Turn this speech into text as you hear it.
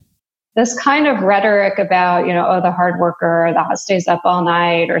this kind of rhetoric about, oh, the hard worker that stays up all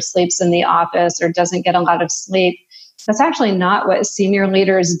night or sleeps in the office or doesn't get a lot of sleep, that's actually not what senior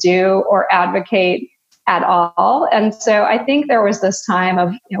leaders do or advocate at all. And so I think there was this time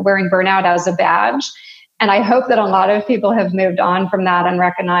of wearing burnout as a badge. And I hope that a lot of people have moved on from that and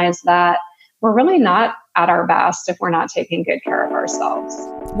recognized that we're really not at our best if we're not taking good care of ourselves.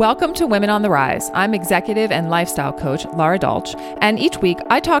 Welcome to Women on the Rise. I'm executive and lifestyle coach Lara Dolch, and each week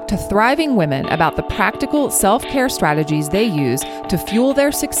I talk to thriving women about the practical self-care strategies they use to fuel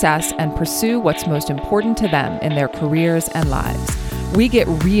their success and pursue what's most important to them in their careers and lives. We get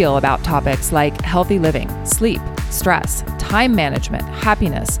real about topics like healthy living, sleep, stress, time management,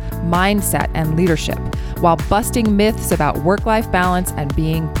 happiness, mindset, and leadership, while busting myths about work-life balance and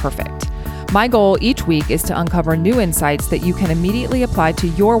being perfect. My goal each week is to uncover new insights that you can immediately apply to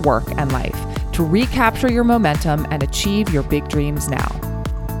your work and life to recapture your momentum and achieve your big dreams now.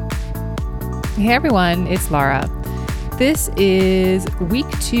 Hey everyone, it's Lara. This is week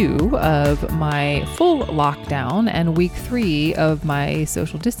 2 of my full lockdown and week 3 of my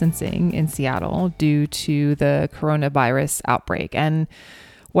social distancing in Seattle due to the coronavirus outbreak. And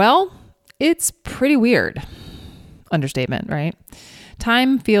well, it's pretty weird. Understatement, right?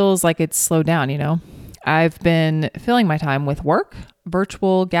 Time feels like it's slowed down, I've been filling my time with work,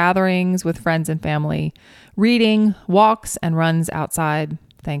 virtual gatherings with friends and family, reading, walks and runs outside.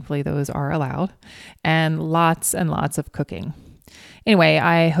 Thankfully, those are allowed, and lots of cooking. Anyway,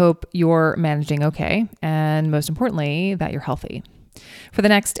 I hope you're managing okay, and most importantly, that you're healthy. For the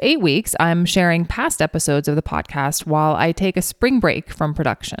next 8 weeks, I'm sharing past episodes of the podcast while I take a spring break from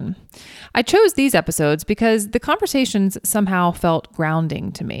production. I chose these episodes because the conversations somehow felt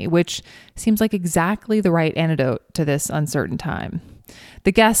grounding to me, which seems like exactly the right antidote to this uncertain time.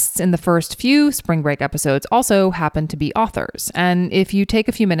 The guests in the first few spring break episodes also happen to be authors, and if you take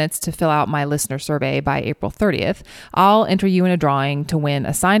a few minutes to fill out my listener survey by April 30th, I'll enter you in a drawing to win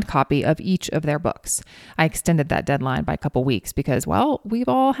a signed copy of each of their books. I extended that deadline by a couple weeks because, well, we've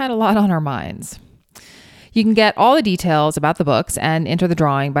all had a lot on our minds. You can get all the details about the books and enter the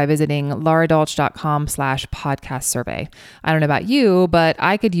drawing by visiting laradolch.com/podcast survey. I don't know about you, but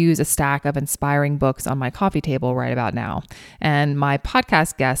I could use a stack of inspiring books on my coffee table right about now, and my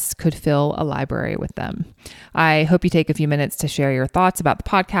podcast guests could fill a library with them. I hope you take a few minutes to share your thoughts about the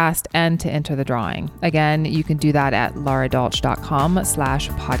podcast and to enter the drawing. Again, you can do that at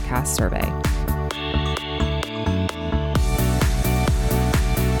laradolch.com/podcast survey.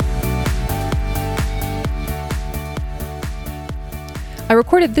 I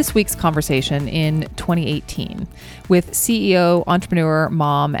recorded this week's conversation in 2018 with CEO, entrepreneur,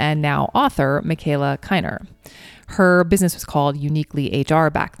 mom, and now author, Michaela Kiner. Her business was called Uniquely HR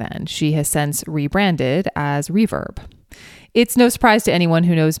back then. She has since rebranded as Reverb. It's no surprise to anyone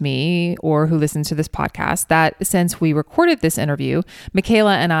who knows me or who listens to this podcast that since we recorded this interview,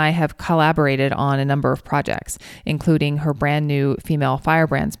 Michaela and I have collaborated on a number of projects, including her brand new Female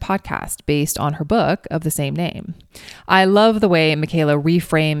Firebrands podcast based on her book of the same name. I love the way Michaela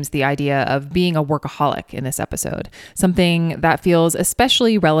reframes the idea of being a workaholic in this episode, something that feels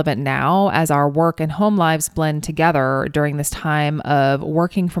especially relevant now as our work and home lives blend together during this time of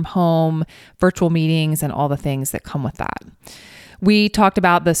working from home, virtual meetings, and all the things that come with that. We talked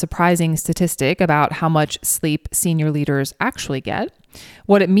about the surprising statistic about how much sleep senior leaders actually get,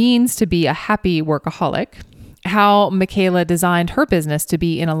 what it means to be a happy workaholic, how Michaela designed her business to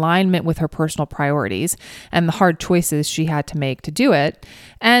be in alignment with her personal priorities and the hard choices she had to make to do it,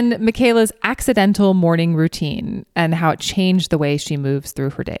 and Michaela's accidental morning routine and how it changed the way she moves through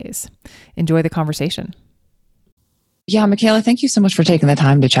her days. Enjoy the conversation. Yeah, Michaela, thank you so much for taking the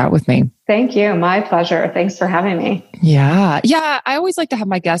time to chat with me. Thank you. My pleasure. Thanks for having me. Yeah. I always like to have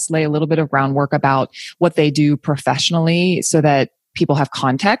my guests lay a little bit of groundwork about what they do professionally so that people have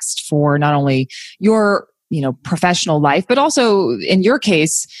context for not only your professional life, but also in your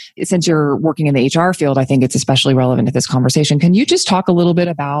case, since you're working in the HR field, I think it's especially relevant to this conversation. Can you just talk a little bit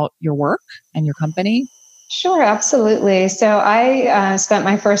about your work and your company? Sure, absolutely. So I spent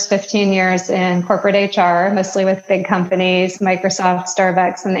my first 15 years in corporate HR, mostly with big companies, Microsoft,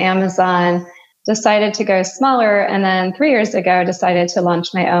 Starbucks, and Amazon. Decided to go smaller, and then 3 years ago, decided to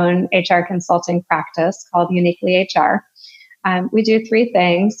launch my own HR consulting practice called Uniquely HR. We do 3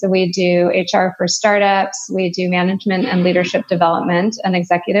 things. So we do HR for startups, we do management and leadership development, and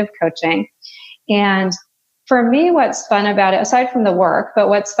executive coaching. And for me, what's fun about it, aside from the work, but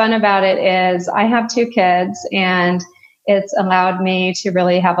what's fun about it is I have 2 kids, and it's allowed me to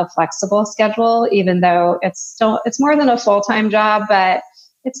really have a flexible schedule, even though it's more than a full-time job, but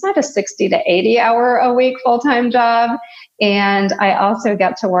it's not a 60 to 80 hour a week full-time job. And I also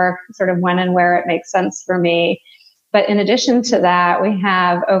get to work sort of when and where it makes sense for me. But in addition to that, we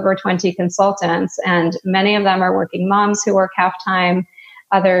have over 20 consultants, and many of them are working moms who work half-time.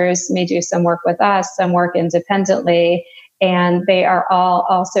 Others may do some work with us, some work independently. And they are all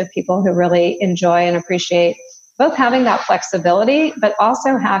also people who really enjoy and appreciate both having that flexibility, but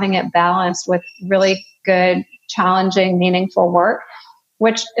also having it balanced with really good, challenging, meaningful work,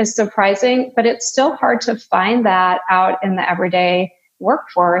 which is surprising, but it's still hard to find that out in the everyday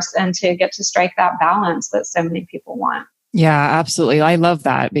workforce and to get to strike that balance that so many people want. Yeah, absolutely. I love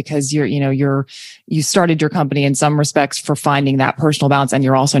that because you started your company in some respects for finding that personal balance, and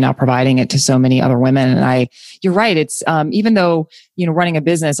you're also now providing it to so many other women. And you're right. It's, even though, running a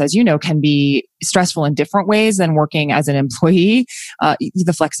business, as you know, can be stressful in different ways than working as an employee,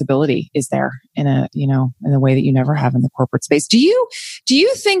 the flexibility is there in a way that you never have in the corporate space. Do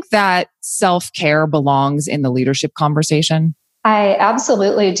you think that self-care belongs in the leadership conversation? I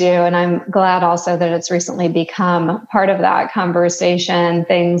absolutely do. And I'm glad also that it's recently become part of that conversation.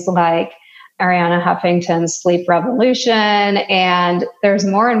 Things like Arianna Huffington's Sleep Revolution. And there's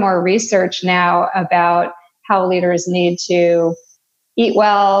more and more research now about how leaders need to eat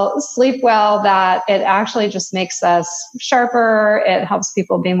well, sleep well, that it actually just makes us sharper. It helps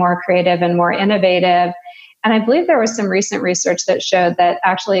people be more creative and more innovative. And I believe there was some recent research that showed that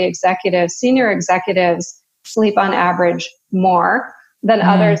actually senior executives sleep on average more than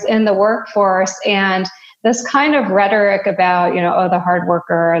others in the workforce. And this kind of rhetoric about, the hard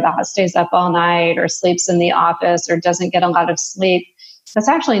worker that stays up all night or sleeps in the office or doesn't get a lot of sleep, that's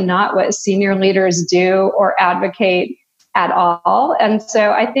actually not what senior leaders do or advocate at all. And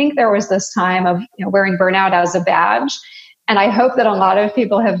so I think there was this time of wearing burnout as a badge. And I hope that a lot of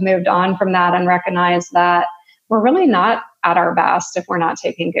people have moved on from that and recognize that we're really not at our best if we're not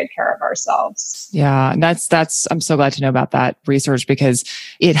taking good care of ourselves. Yeah, I'm so glad to know about that research because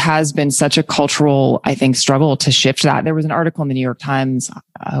it has been such a cultural, I think, struggle to shift that. There was an article in the New York Times,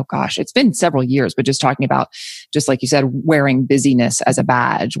 oh gosh, it's been several years, but just talking about, just like you said, wearing busyness as a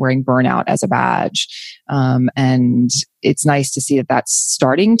badge, wearing burnout as a badge. And it's nice to see that that's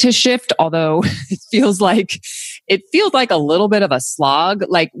starting to shift, although it feels like a little bit of a slog.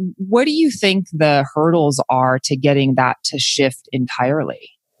 Like, what do you think the hurdles are to getting that to shift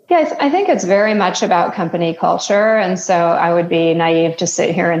entirely? Yes, I think it's very much about company culture. And so I would be naive to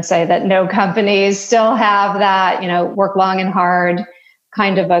sit here and say that no companies still have that, work long and hard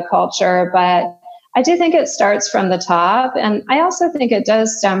kind of a culture. But I do think it starts from the top. And I also think it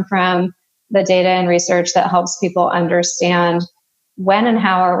does stem from the data and research that helps people understand when and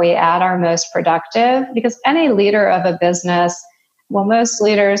how are we at our most productive? Because any leader of a business, most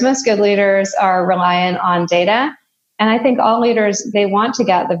good leaders are reliant on data. And I think all leaders, they want to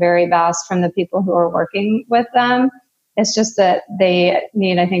get the very best from the people who are working with them. It's just that they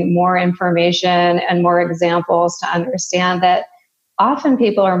need, I think, more information and more examples to understand that often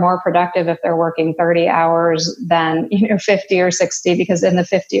people are more productive if they're working 30 hours than 50 or 60, because in the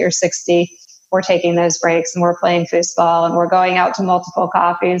 50 or 60, we're taking those breaks and we're playing foosball and we're going out to multiple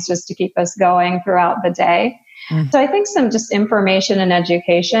coffees just to keep us going throughout the day. So I think some just information and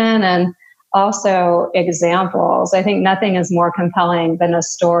education and also examples. I think nothing is more compelling than a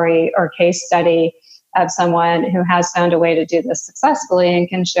story or case study of someone who has found a way to do this successfully and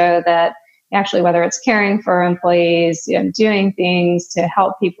can show that actually, whether it's caring for employees, doing things to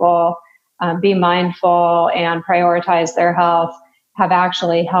help people be mindful and prioritize their health, have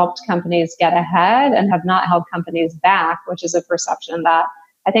actually helped companies get ahead and have not held companies back, which is a perception that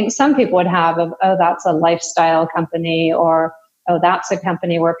I think some people would have of, oh, that's a lifestyle company, or, oh, that's a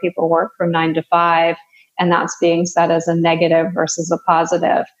company where people work from 9 to 5, and that's being said as a negative versus a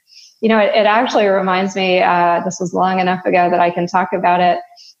positive. It actually reminds me, this was long enough ago that I can talk about it,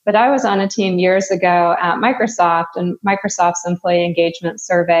 but I was on a team years ago at Microsoft, and Microsoft's employee engagement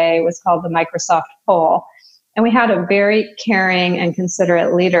survey was called the Microsoft Poll. And we had a very caring and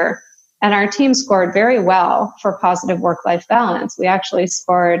considerate leader. And our team scored very well for positive work-life balance. We actually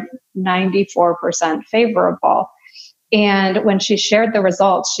scored 94% favorable. And when she shared the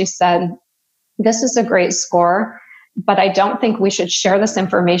results, she said, this is a great score, but I don't think we should share this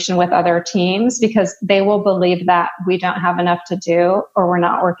information with other teams because they will believe that we don't have enough to do or we're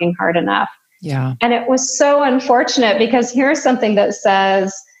not working hard enough. Yeah. And it was so unfortunate because here's something that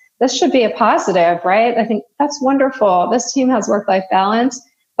says, this should be a positive, right? I think that's wonderful. This team has work-life balance,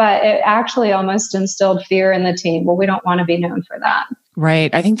 but it actually almost instilled fear in the team. Well, we don't want to be known for that.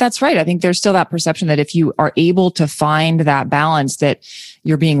 Right. I think that's right. I think there's still that perception that if you are able to find that balance, that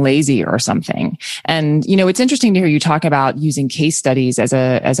you're being lazy or something. And, it's interesting to hear you talk about using case studies as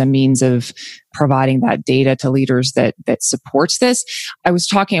a means of providing that data to leaders that supports this. I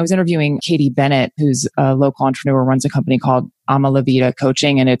was interviewing Katie Bennett, who's a local entrepreneur, runs a company called Ama La Vida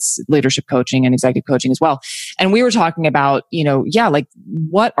Coaching, and it's leadership coaching and executive coaching as well. And we were talking about,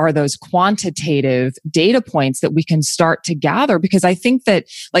 what are those quantitative data points that we can start to gather? Because I think that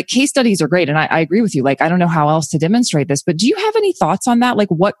case studies are great. And I agree with you. I don't know how else to demonstrate this, but do you have any thoughts on that?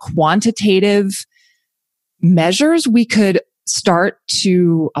 What quantitative measures we could start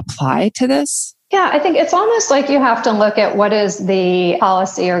to apply to this? Yeah, I think it's almost like you have to look at what is the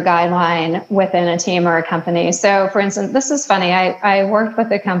policy or guideline within a team or a company. So for instance, this is funny. I worked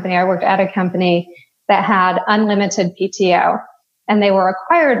at a company that had unlimited PTO, and they were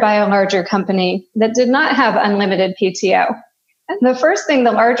acquired by a larger company that did not have unlimited PTO. And the first thing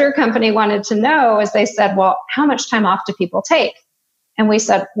the larger company wanted to know is they said, well, how much time off do people take? And we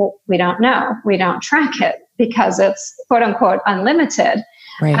said, well, we don't know. We don't track it because it's quote unquote unlimited.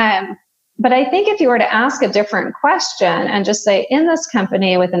 Right. But I think if you were to ask a different question and just say, in this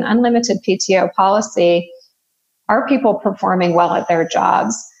company with an unlimited PTO policy, are people performing well at their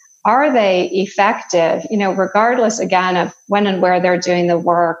jobs? Are they effective? Regardless again of when and where they're doing the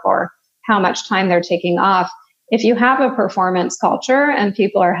work or how much time they're taking off. If you have a performance culture and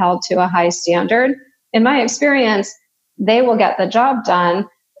people are held to a high standard, in my experience, they will get the job done.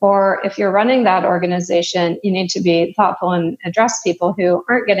 Or if you're running that organization, you need to be thoughtful and address people who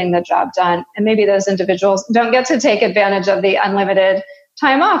aren't getting the job done. And maybe those individuals don't get to take advantage of the unlimited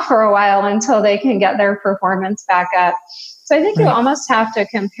time off for a while until they can get their performance back up. So I think you almost have to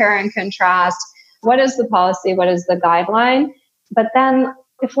compare and contrast what is the policy, what is the guideline. But then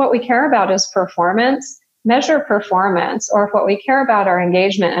if what we care about is performance, measure performance. Or if what we care about are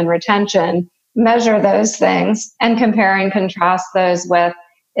engagement and retention, measure those things and compare and contrast those with,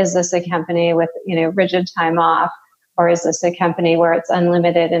 is this a company with, rigid time off? Or is this a company where it's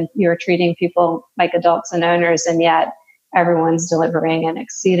unlimited and you're treating people like adults and owners, and yet everyone's delivering and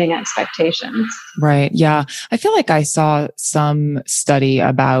exceeding expectations? Right. Yeah. I feel like I saw some study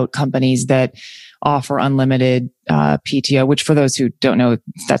about companies that offer unlimited PTO, which for those who don't know,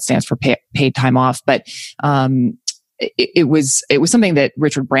 that stands for paid time off. But it was something that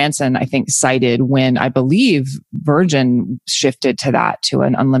Richard Branson, I think, cited when I believe Virgin shifted to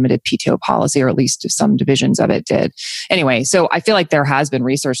an unlimited PTO policy, or at least some divisions of it did. Anyway, so I feel like there has been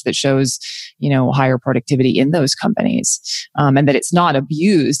research that shows, higher productivity in those companies, and that it's not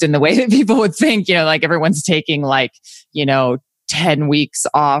abused in the way that people would think, everyone's taking 10 weeks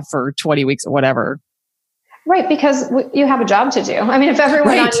off or 20 weeks or whatever. Right, because you have a job to do. I mean, if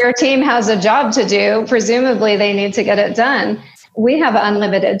everyone on your team has a job to do, presumably they need to get it done. We have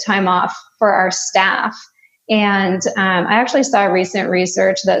unlimited time off for our staff. And I actually saw recent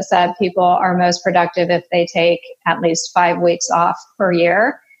research that said people are most productive if they take at least 5 weeks off per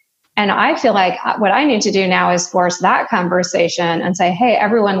year. And I feel like what I need to do now is force that conversation and say, hey,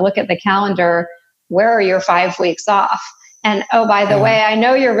 everyone, look at the calendar. Where are your 5 weeks off? And oh, by the way, I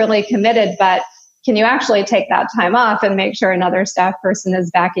know you're really committed, but can you actually take that time off and make sure another staff person is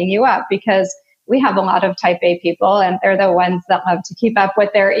backing you up? Because we have a lot of type A people, and they're the ones that love to keep up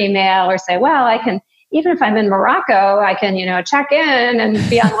with their email or say, well, I can, even if I'm in Morocco, I can, check in and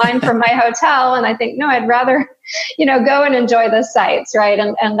be online from my hotel. And I think, no, I'd rather, go and enjoy the sites, right?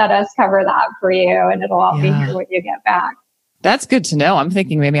 And let us cover that for you, and it'll all be here when you get back. That's good to know. I'm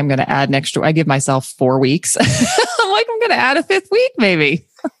thinking maybe I'm going to add an extra. I give myself 4 weeks. I'm going to add a 5th week, maybe.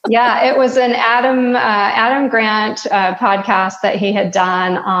 Yeah, it was an Adam Grant podcast that he had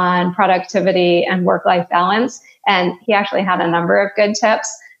done on productivity and work-life balance. And he actually had a number of good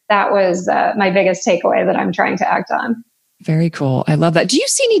tips. That was my biggest takeaway that I'm trying to act on. Very cool. I love that. Do you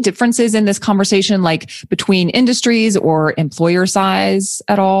see any differences in this conversation, between industries or employer size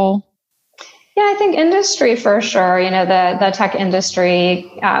at all? Yeah, I think industry for sure. The tech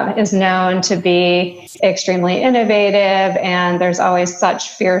industry is known to be extremely innovative, and there's always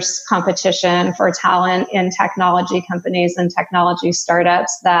such fierce competition for talent in technology companies and technology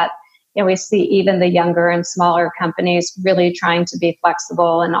startups that we see even the younger and smaller companies really trying to be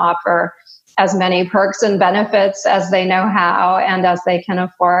flexible and offer as many perks and benefits as they know how and as they can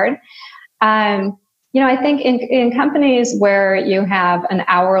afford. I think in companies where you have an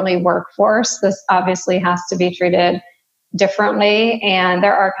hourly workforce, this obviously has to be treated differently. And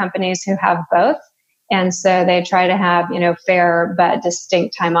there are companies who have both. And so they try to have, fair but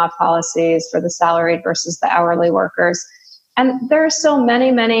distinct time off policies for the salaried versus the hourly workers. And there are still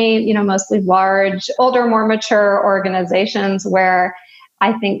many, many, mostly large, older, more mature organizations where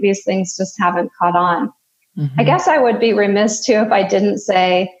I think these things just haven't caught on. Mm-hmm. I guess I would be remiss too if I didn't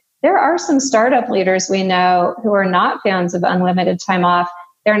say there are some startup leaders we know who are not fans of unlimited time off.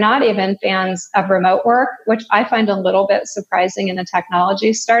 They're not even fans of remote work, which I find a little bit surprising in a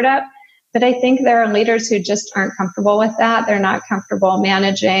technology startup. But I think there are leaders who just aren't comfortable with that. They're not comfortable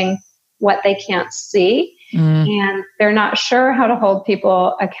managing what they can't see. And they're not sure how to hold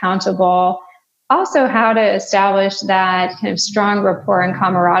people accountable. Also, how to establish that kind of strong rapport and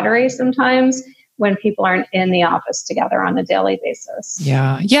camaraderie sometimes when people aren't in the office together on a daily basis.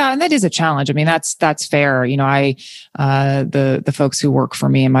 Yeah. And that is a challenge. I mean, that's fair. You know, the folks who work for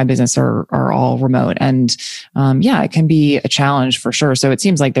me in my business are all remote, and it can be a challenge for sure. So it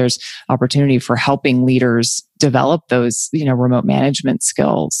seems like there's opportunity for helping leaders develop those, remote management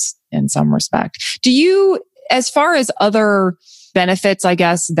skills in some respect. Do you, as far as other benefits, I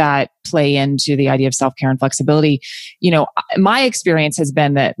guess, that play into the idea of self-care and flexibility, my experience has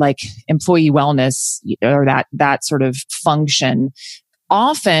been that like employee wellness or that sort of function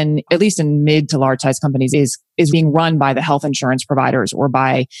often, at least in mid to large size companies, is being run by the health insurance providers or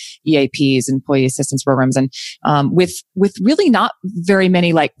by EAPs, employee assistance programs, and with really not very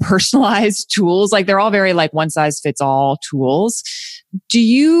many like personalized tools. Like they're all very like one size fits all tools. Do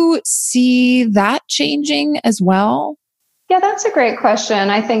you see that changing as well? Yeah, that's a great question.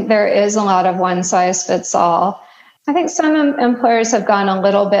 I think there is a lot of one size fits all. I think some employers have gone a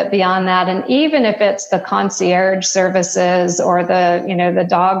little bit beyond that. And even if it's the concierge services or the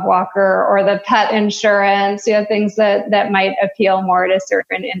dog walker or the pet insurance, things that might appeal more to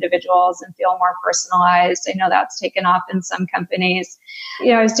certain individuals and feel more personalized. I know that's taken off in some companies.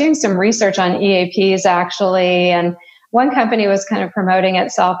 I was doing some research on EAPs actually, and one company was kind of promoting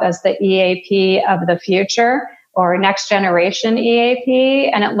itself as the EAP of the future, or next generation EAP.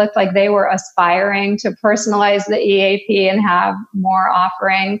 And it looked like they were aspiring to personalize the EAP and have more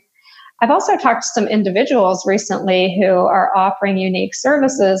offering. I've also talked to some individuals recently who are offering unique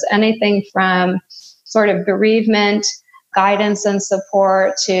services, anything from sort of bereavement, guidance and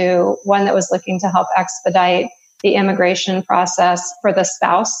support to one that was looking to help expedite the immigration process for the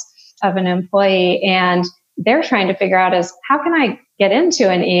spouse of an employee. And they're trying to figure out is how can I get into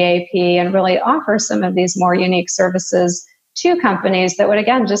an EAP and really offer some of these more unique services to companies that would,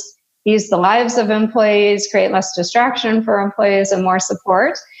 again, just ease the lives of employees, create less distraction for employees and more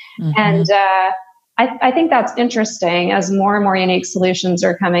support. Mm-hmm. And I think that's interesting as more and more unique solutions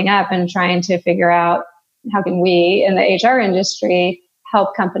are coming up and trying to figure out how can we in the HR industry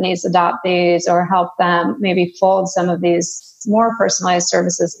help companies adopt these or help them maybe fold some of these more personalized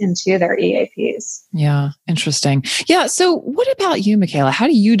services into their EAPs. Yeah, interesting. Yeah. So what about you, Michaela? How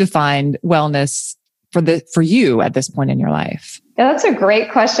do you define wellness for you at this point in your life? Yeah, that's a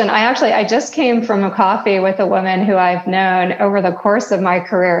great question. I just came from a coffee with a woman who I've known over the course of my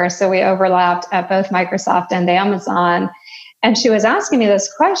career. So we overlapped at both Microsoft and Amazon. And she was asking me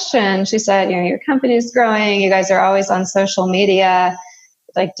this question. She said, your company's growing. You guys are always on social media.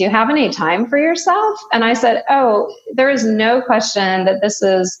 Like, do you have any time for yourself? And I said, there is no question that this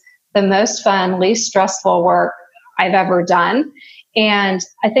is the most fun, least stressful work I've ever done. And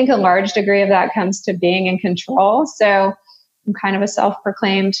I think a large degree of that comes to being in control. So I'm kind of a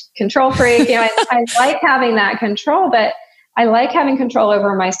self-proclaimed control freak. I like having that control, but I like having control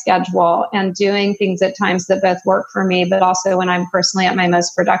over my schedule and doing things at times that both work for me, but also when I'm personally at my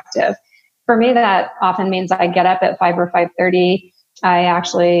most productive. For me, that often means I get up at 5 or 5:30. I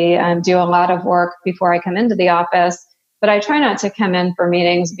actually do a lot of work before I come into the office, but I try not to come in for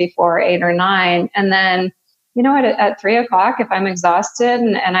meetings before 8 or 9. And then, at 3 o'clock, if I'm exhausted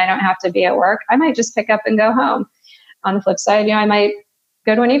and I don't have to be at work, I might just pick up and go home. On the flip side, I might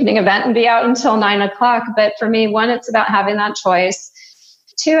go to an evening event and be out until 9 o'clock. But for me, one, it's about having that choice.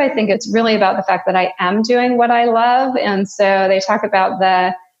 Two, I think it's really about the fact that I am doing what I love. And so they talk about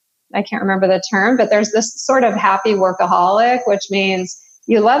I can't remember the term, but there's this sort of happy workaholic, which means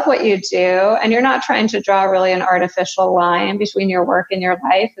you love what you do and you're not trying to draw really an artificial line between your work and your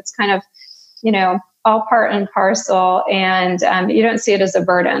life. It's kind of, all part and parcel, and you don't see it as a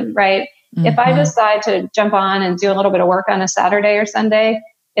burden, right? Mm-hmm. If I decide to jump on and do a little bit of work on a Saturday or Sunday,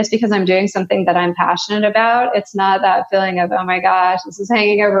 it's because I'm doing something that I'm passionate about. It's not that feeling of, oh my gosh, this is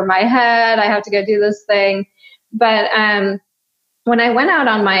hanging over my head. I have to go do this thing. But when I went out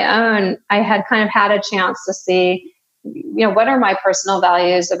on my own, I had kind of had a chance to see, what are my personal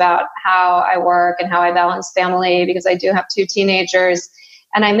values about how I work and how I balance family, because I do have 2 teenagers.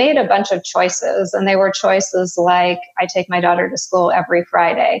 And I made a bunch of choices, and they were choices like I take my daughter to school every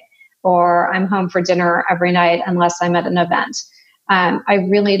Friday, or I'm home for dinner every night unless I'm at an event. I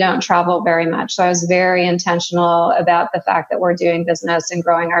really don't travel very much. So I was very intentional about the fact that we're doing business and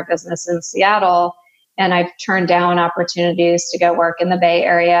growing our business in Seattle. And I've turned down opportunities to go work in the Bay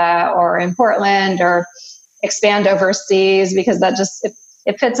Area or in Portland or expand overseas because that just,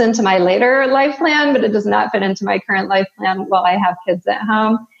 it fits into my later life plan, but it does not fit into my current life plan while I have kids at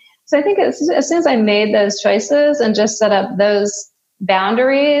home. So I think as soon as I made those choices and just set up those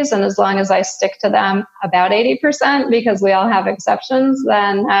boundaries, and as long as I stick to them about 80%, because we all have exceptions,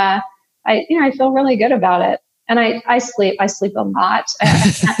 then I feel really good about it. And I sleep a lot.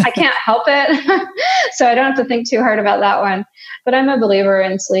 I can't help it. So I don't have to think too hard about that one. But I'm a believer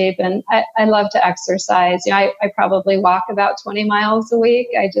in sleep, and I love to exercise. I probably walk about 20 miles a week.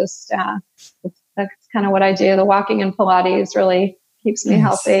 That's kind of what I do. The walking and Pilates really keeps me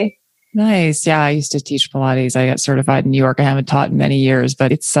healthy. Nice. Yeah. I used to teach Pilates. I got certified in New York. I haven't taught in many years,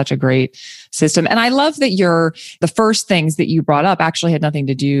 but it's such a great system. And I love that the first things that you brought up actually had nothing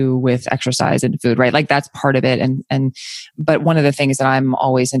to do with exercise and food, right? Like that's part of it. But one of the things that I'm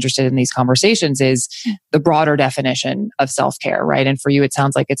always interested in these conversations is the broader definition of self-care, right? And for you, it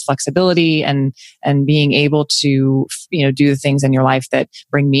sounds like it's flexibility and being able to, do the things in your life that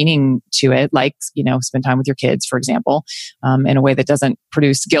bring meaning to it, like, spend time with your kids, for example, in a way that doesn't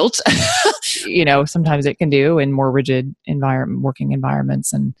produce guilt. Sometimes it can do in more rigid working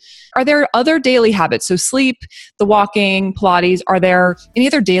environments. And are there other daily habits? So sleep, the walking, Pilates, are there any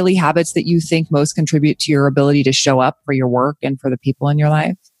other daily habits that you think most contribute to your ability to show up for your work and for the people in your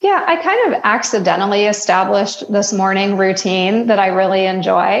life? Yeah, I kind of accidentally established this morning routine that I really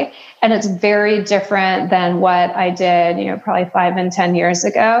enjoy. And it's very different than what I did, probably 5 and 10 years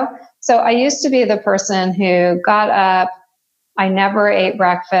ago. So I used to be the person who got up, I never ate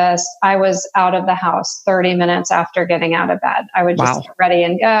breakfast. I was out of the house 30 minutes after getting out of bed. I would just get ready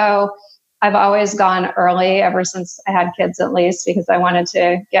and go. I've always gone early ever since I had kids, at least, because I wanted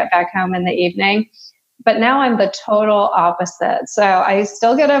to get back home in the evening. But now I'm the total opposite. So I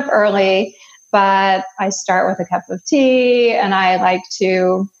still get up early, but I start with a cup of tea, and I like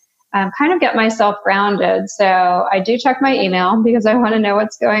to kind of get myself grounded. So I do check my email because I want to know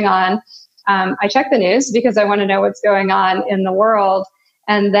what's going on. I check the news because I want to know what's going on in the world.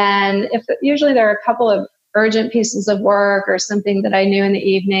 And then usually there are a couple of urgent pieces of work or something that I knew in the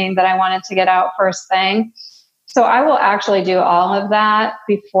evening that I wanted to get out first thing. So I will actually do all of that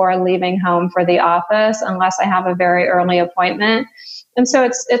before leaving home for the office, unless I have a very early appointment. And so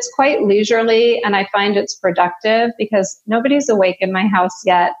it's quite leisurely, and I find it's productive because nobody's awake in my house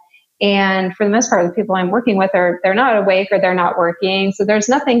yet. And for the most part, the people I'm working with they're not awake or they're not working. So there's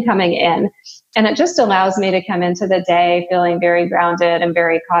nothing coming in. And it just allows me to come into the day feeling very grounded and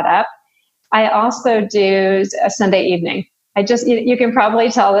very caught up. I also do a Sunday evening. You can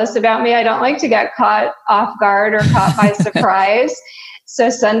probably tell this about me. I don't like to get caught off guard or caught by surprise. So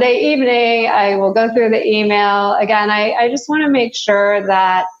Sunday evening, I will go through the email. Again, I just want to make sure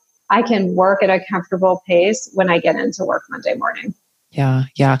that I can work at a comfortable pace when I get into work Monday morning. Yeah.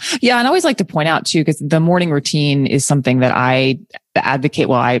 And I always like to point out too, because the morning routine is something that I advocate.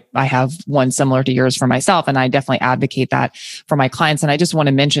 Well, I have one similar to yours for myself, and I definitely advocate that for my clients. And I just want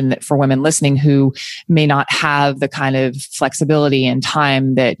to mention that for women listening who may not have the kind of flexibility and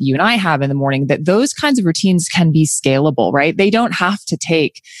time that you and I have in the morning, that those kinds of routines can be scalable, right? They don't have to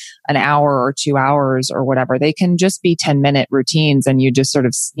take an hour or 2 hours or whatever. They can just be 10-minute routines, and you just sort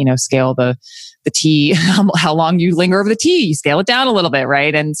of, scale the tea, how long you linger over the tea, you scale it down a little bit,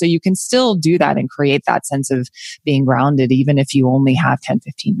 right? And so you can still do that and create that sense of being grounded, even if you only have 10,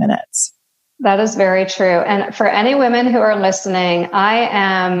 15 minutes. That is very true. And for any women who are listening, I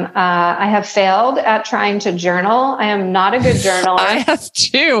have failed at trying to journal. I am not a good journaler. I have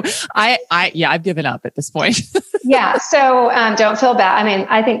too. I've given up at this point. Yeah. So don't feel bad. I mean,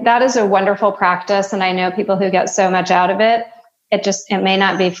 I think that is a wonderful practice. And I know people who get so much out of it. It may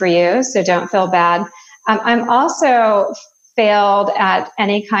not be for you. So don't feel bad. I'm also failed at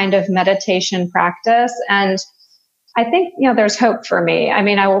any kind of meditation practice. And I think, there's hope for me. I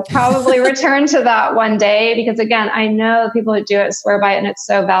mean, I will probably return to that one day because, again, I know people who do it swear by it and it's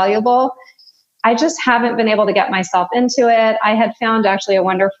so valuable. I just haven't been able to get myself into it. I had found actually a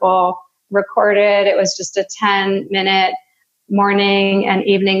wonderful recorded. It was just a 10-minute morning and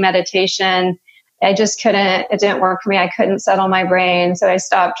evening meditation. I just couldn't, it didn't work for me. I couldn't settle my brain. So I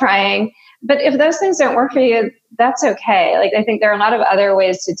stopped trying. But if those things don't work for you, that's okay. Like, I think there are a lot of other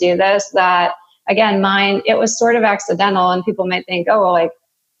ways to do this that, again, mine, it was sort of accidental, and people might think, oh, well, like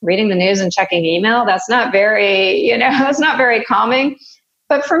reading the news and checking email, that's not very, that's not very calming.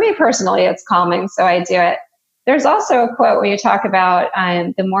 But for me personally, it's calming. So I do it. There's also a quote when you talk about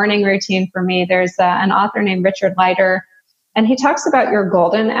the morning routine for me. There's an author named Richard Leider And he talks about your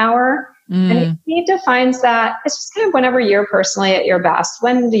golden hour. And he defines that it's just kind of whenever you're personally at your best.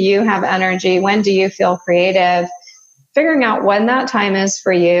 When do you have energy? When do you feel creative? Figuring out when that time is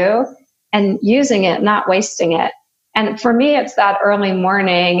for you and using it, not wasting it. And for me, it's that early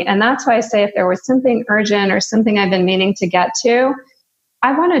morning. And that's why I say if there was something urgent or something I've been meaning to get to,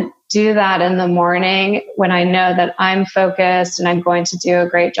 I want to do that in the morning when I know that I'm focused and I'm going to do a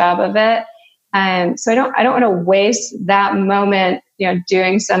great job of it. So I don't want to waste that moment,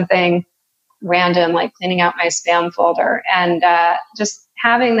 doing something random, like cleaning out my spam folder. And just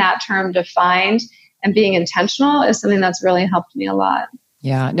having that term defined and being intentional is something that's really helped me a lot.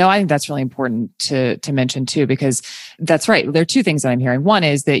 Yeah, no, I think that's really important to mention too, because that's right. There are two things that I'm hearing. One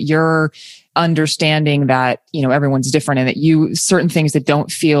is that you're understanding that, everyone's different and that certain things that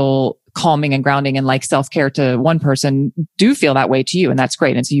don't feel calming and grounding and like self-care to one person do feel that way to you. And that's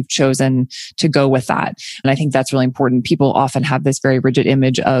great. And so you've chosen to go with that. And I think that's really important. People often have this very rigid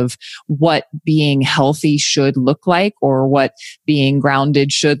image of what being healthy should look like or what being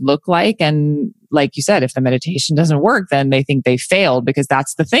grounded should look like. And like you said, if the meditation doesn't work, then they think they failed because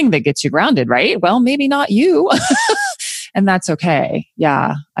that's the thing that gets you grounded, right? Well, maybe not you. And that's okay.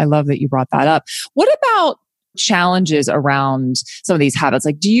 Yeah. I love that you brought that up. What about challenges around some of these habits?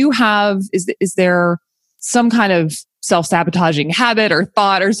 Like, do you have, is there some kind of self-sabotaging habit or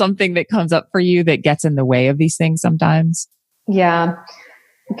thought or something that comes up for you that gets in the way of these things sometimes? Yeah.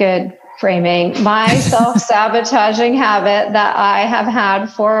 Good framing. My self-sabotaging habit that I have had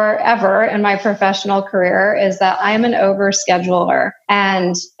forever in my professional career is that I'm an overscheduler,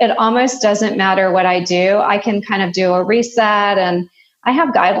 and it almost doesn't matter what I do. I can kind of do a reset, and I have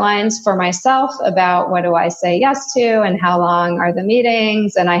guidelines for myself about what do I say yes to and how long are the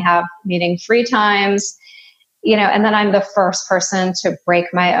meetings, and I have meeting free times, and then I'm the first person to break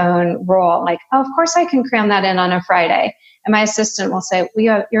my own rule. Like, oh, of course I can cram that in on a Friday. And my assistant will say,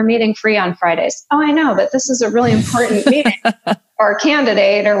 you're meeting free on Fridays. Oh, I know, but this is a really important meeting or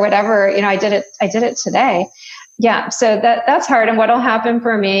candidate or whatever. I did it today. Yeah. So that's hard. And what'll happen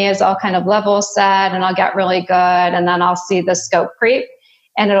for me is I'll kind of level set and I'll get really good. And then I'll see the scope creep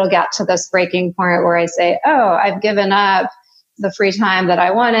and it'll get to this breaking point where I say, oh, I've given up the free time that I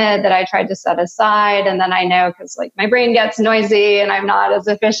wanted, that I tried to set aside. And then I know because like my brain gets noisy and I'm not as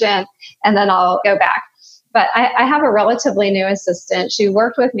efficient. And then I'll go back. But I have a relatively new assistant. She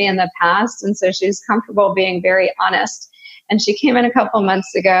worked with me in the past, and so she's comfortable being very honest. And she came in a couple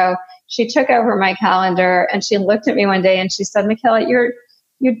months ago. She took over my calendar, and she looked at me one day, and she said, "Michaela,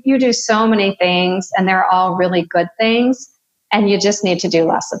 you do so many things, and they're all really good things, and you just need to do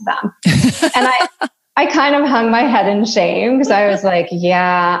less of them." And I kind of hung my head in shame because I was like,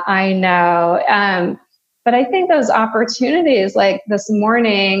 "Yeah, I know." But I think those opportunities, like this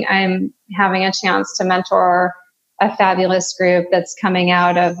morning, I'm having a chance to mentor a fabulous group that's coming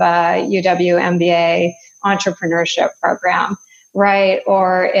out of UW MBA entrepreneurship program, right?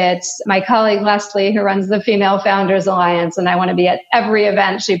 Or it's my colleague Leslie who runs the Female Founders Alliance, and I want to be at every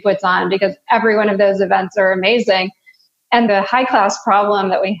event she puts on because every one of those events are amazing. And the high class problem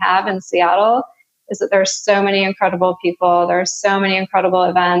that we have in Seattle is that there's so many incredible people. There's so many incredible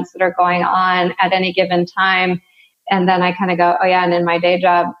events that are going on at any given time. And then I kind of go, oh yeah, and in my day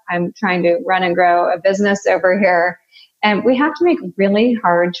job, I'm trying to run and grow a business over here. And we have to make really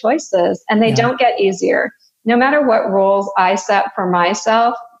hard choices, and they don't get easier. No matter what rules I set for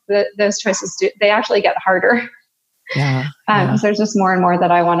myself, those choices they actually get harder. Yeah. So there's just more and more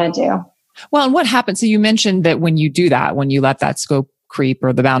that I want to do. Well, and what happens? So you mentioned that when you do that, when you let that scope creep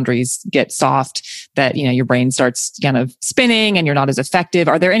or the boundaries get soft, that, your brain starts kind of spinning and you're not as effective.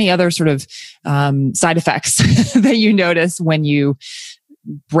 Are there any other sort of side effects that you notice when you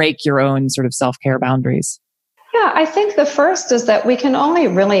break your own sort of self-care boundaries? Yeah, I think the first is that we can only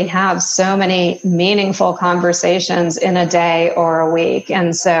really have so many meaningful conversations in a day or a week.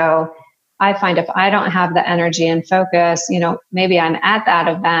 And so I find if I don't have the energy and focus, maybe I'm at that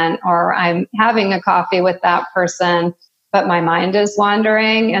event or I'm having a coffee with that person, but my mind is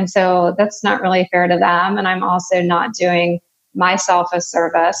wandering. And so that's not really fair to them. And I'm also not doing myself a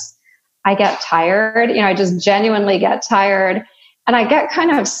service. I get tired. I just genuinely get tired. And I get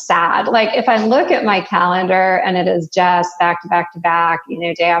kind of sad. Like if I look at my calendar and it is just back to back to back,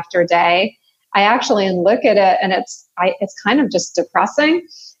 day after day, I actually look at it and it's kind of just depressing.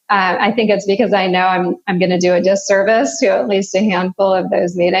 I think it's because I know I'm going to do a disservice to at least a handful of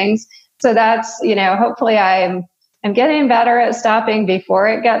those meetings. So that's, hopefully I'm getting better at stopping before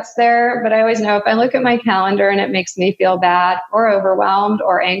it gets there. But I always know if I look at my calendar and it makes me feel bad or overwhelmed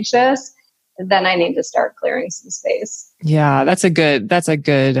or anxious, then I need to start clearing some space. Yeah, that's a good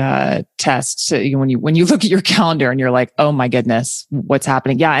test to, when you look at your calendar and you're like, oh my goodness, what's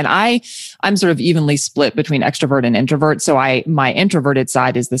happening? Yeah, and I'm sort of evenly split between extrovert and introvert. So my introverted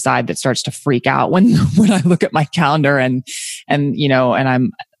side is the side that starts to freak out when I look at my calendar and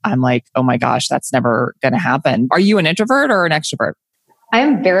I'm like, oh my gosh, that's never going to happen. Are you an introvert or an extrovert? I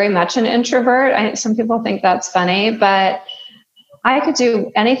am very much an introvert. Some people think that's funny, but I could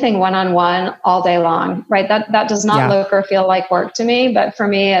do anything one-on-one all day long, right? That does not look or feel like work to me. But for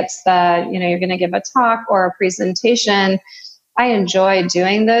me, it's you're going to give a talk or a presentation. I enjoy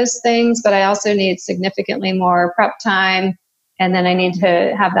doing those things, but I also need significantly more prep time. And then I need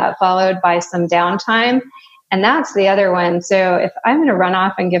to have that followed by some downtime. And that's the other one. So if I'm going to run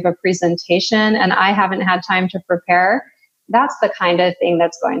off and give a presentation and I haven't had time to prepare, that's the kind of thing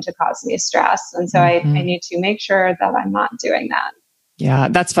that's going to cause me stress. And so I need to make sure that I'm not doing that. Yeah,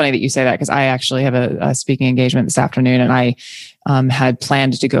 that's funny that you say that, because I actually have a speaking engagement this afternoon, and I had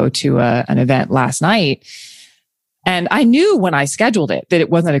planned to go to an event last night. And I knew when I scheduled it that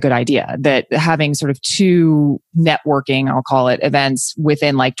it wasn't a good idea, that having sort of two networking, I'll call it, events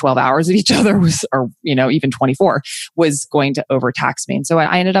within like 12 hours of each other even 24 was going to overtax me. And so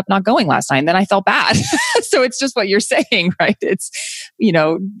I ended up not going last night. And then I felt bad. So it's just what you're saying, right? It's,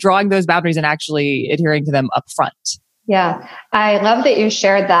 drawing those boundaries and actually adhering to them up front. Yeah, I love that you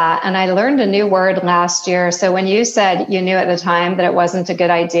shared that. And I learned a new word last year. So when you said you knew at the time that it wasn't a good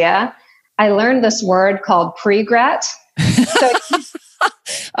idea, I learned this word called pregret. So,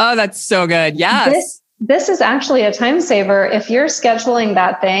 oh, that's so good. Yes. This is actually a time saver. If you're scheduling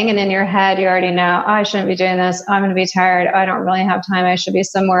that thing and in your head, you already know, oh, I shouldn't be doing this. I'm going to be tired. I don't really have time. I should be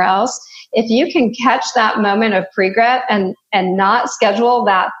somewhere else. If you can catch that moment of pregret and not schedule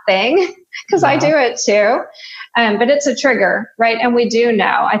that thing, because I do it too, but it's a trigger, right? And we do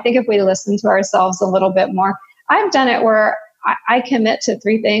know. I think if we listen to ourselves a little bit more, I've done it where I commit to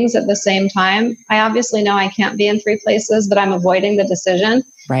 3 things at the same time. I obviously know I can't be in 3 places, but I'm avoiding the decision.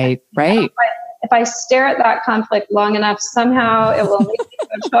 Right. If I stare at that conflict long enough, somehow it will lead me to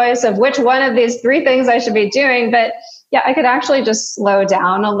a choice of which one of these 3 things I should be doing. But yeah, I could actually just slow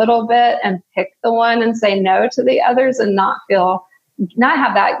down a little bit and pick the one and say no to the others and not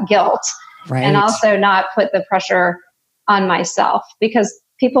have that guilt. Right. And also not put the pressure on myself, because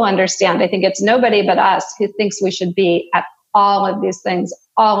people understand. I think it's nobody but us who thinks we should be at all of these things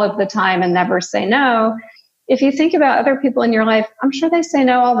all of the time and never say no. If you think about other people in your life, I'm sure they say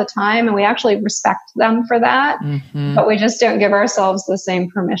no all the time, and we actually respect them for that, but we just don't give ourselves the same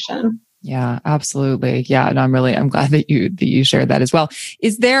permission. Yeah, absolutely. Yeah. And I'm glad that you shared that as well.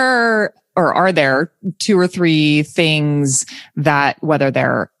 Is there, or are there 2 or 3 things that, whether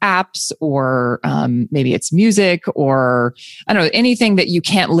they're apps or maybe it's music or I don't know, anything that you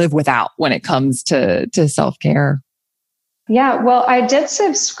can't live without when it comes to self-care? Yeah, well, I did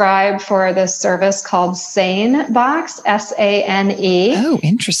subscribe for this service called SaneBox, SANE. Oh,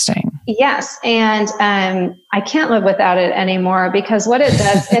 interesting. Yes, and I can't live without it anymore, because what it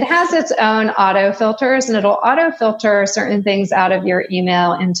does, it has its own auto filters, and it'll auto filter certain things out of your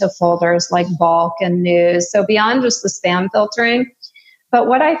email into folders like bulk and news. So beyond just the spam filtering. But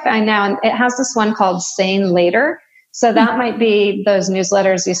what I find now, it has this one called Sane Later. So that might be those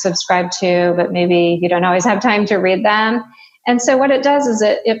newsletters you subscribe to, but maybe you don't always have time to read them. And so what it does is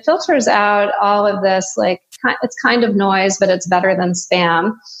it filters out all of this, like it's kind of noise, but it's better than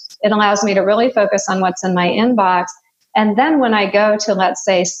spam. It allows me to really focus on what's in my inbox. And then when I go to, let's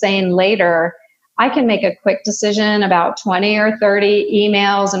say, Sane Later, I can make a quick decision about 20 or 30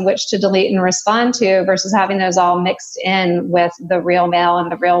 emails and which to delete and respond to versus having those all mixed in with the real mail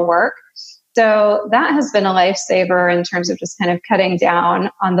and the real work. So that has been a lifesaver in terms of just kind of cutting down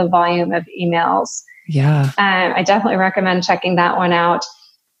on the volume of emails. Yeah. I definitely recommend checking that one out.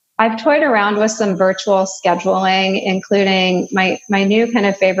 I've toyed around with some virtual scheduling, including my new kind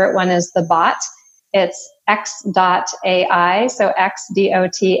of favorite one is the Bot. It's X.AI, so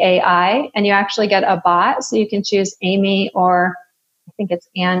XDOTAI, and you actually get a bot. So you can choose Amy or I think it's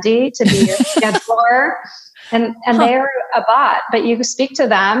Andy to be your scheduler. And they're a bot, but you speak to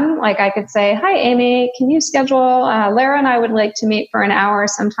them. Like I could say, hi, Amy, can you schedule, Lara and I would like to meet for an hour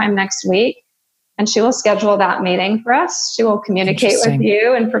sometime next week. And she will schedule that meeting for us. She will communicate with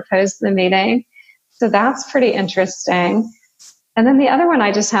you and propose the meeting. So that's pretty interesting. And then the other one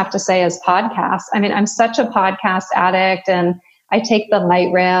I just have to say is podcasts. I mean, I'm such a podcast addict, and I take the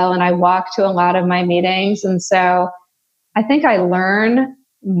light rail and I walk to a lot of my meetings. And so I think I learn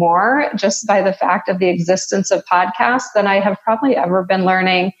more just by the fact of the existence of podcasts than I have probably ever been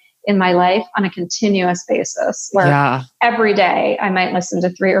learning in my life on a continuous basis, where every day I might listen to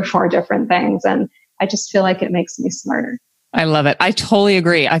 3 or 4 different things. And I just feel like it makes me smarter. I love it. I totally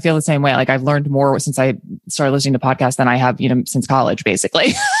agree. I feel the same way. Like I've learned more since I started listening to podcasts than I have, since college,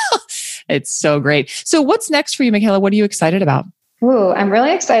 basically. It's so great. So what's next for you, Michaela? What are you excited about? Ooh, I'm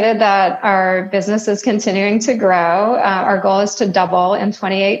really excited that our business is continuing to grow. Our goal is to double in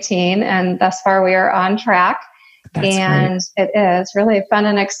 2018, and thus far we are on track. That's and great. It is really fun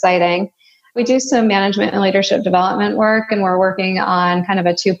and exciting. We do some management and leadership development work, and we're working on kind of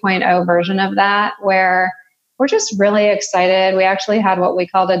a 2.0 version of that, where we're just really excited. We actually had what we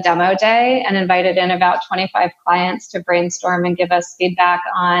called a demo day and invited in about 25 clients to brainstorm and give us feedback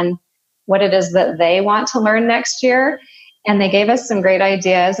on what it is that they want to learn next year. And they gave us some great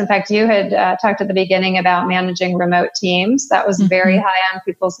ideas. In fact, you had talked at the beginning about managing remote teams. That was very high on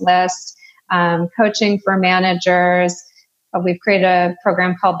people's list. Coaching for managers. We've created a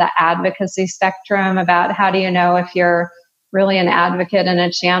program called the Advocacy Spectrum about how do you know if you're really an advocate and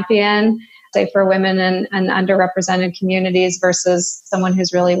a champion, say for women and underrepresented communities versus someone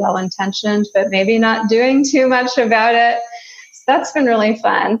who's really well-intentioned, but maybe not doing too much about it. So that's been really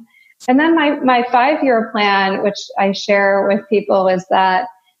fun. And then my 5-year plan, which I share with people, is that,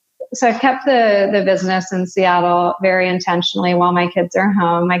 so I've kept the business in Seattle very intentionally while my kids are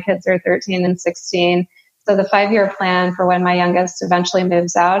home. My kids are 13 and 16. So the 5-year plan for when my youngest eventually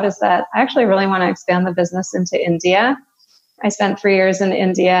moves out is that I actually really want to expand the business into India. I spent 3 years in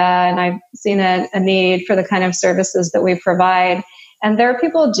India, and I've seen a need for the kind of services that we provide. And there are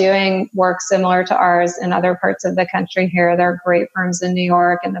people doing work similar to ours in other parts of the country here. There are great firms in New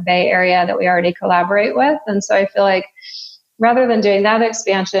York and the Bay Area that we already collaborate with. And so I feel like rather than doing that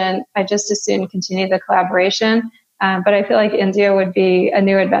expansion, I just as soon continue the collaboration. But I feel like India would be a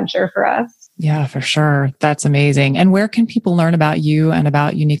new adventure for us. Yeah, for sure. That's amazing. And where can people learn about you and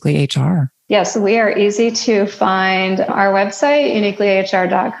about Uniquely HR? Yes, we are easy to find. Our website,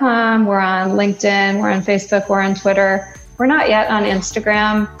 uniquelyhr.com. We're on LinkedIn. We're on Facebook. We're on Twitter. We're not yet on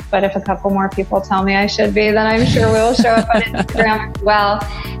Instagram, but if a couple more people tell me I should be, then I'm sure we'll show up on Instagram as well.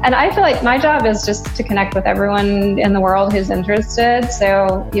 And I feel like my job is just to connect with everyone in the world who's interested.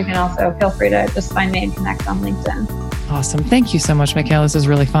 So you can also feel free to just find me and connect on LinkedIn. Awesome. Thank you so much, Michaela. This is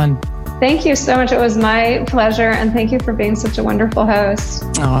really fun. Thank you so much. It was my pleasure. And thank you for being such a wonderful host.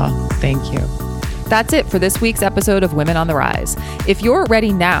 Oh, thank you. That's it for this week's episode of Women on the Rise. If you're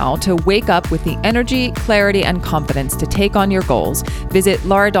ready now to wake up with the energy, clarity, and confidence to take on your goals, visit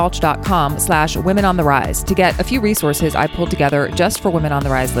laradolch.com/Women on the Rise to get a few resources I pulled together just for Women on the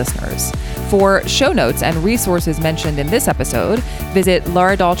Rise listeners. For show notes and resources mentioned in this episode, visit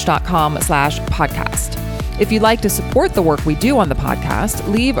laradolch.com/podcast. If you'd like to support the work we do on the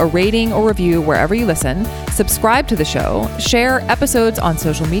podcast, leave a rating or review wherever you listen, subscribe to the show, share episodes on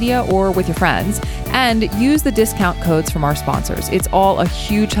social media or with your friends, and use the discount codes from our sponsors. It's all a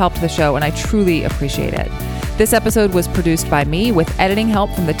huge help to the show, and I truly appreciate it. This episode was produced by me with editing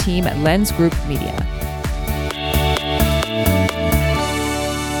help from the team at Lens Group Media.